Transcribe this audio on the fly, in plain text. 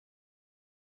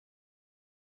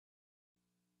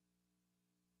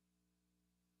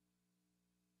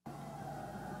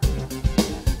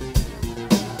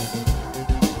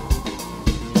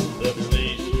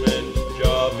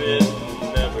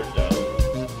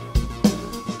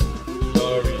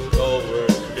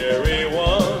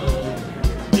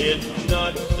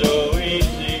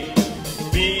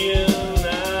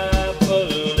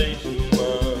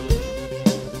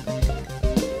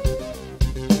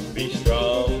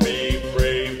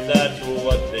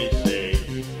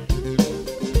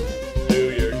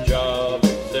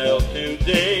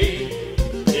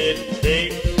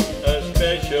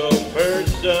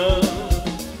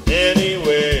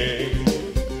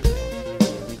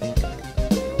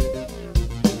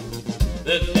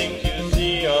the things you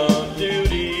see on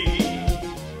duty,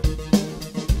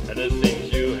 and the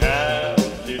things you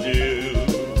have to do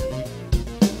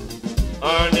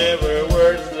are never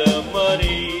worth the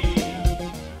money.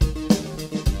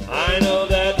 I know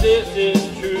that this is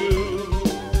true.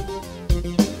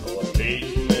 A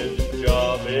policeman's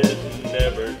job is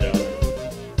never done.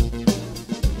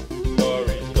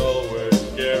 Stories told were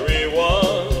scary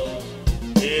ones.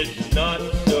 It's not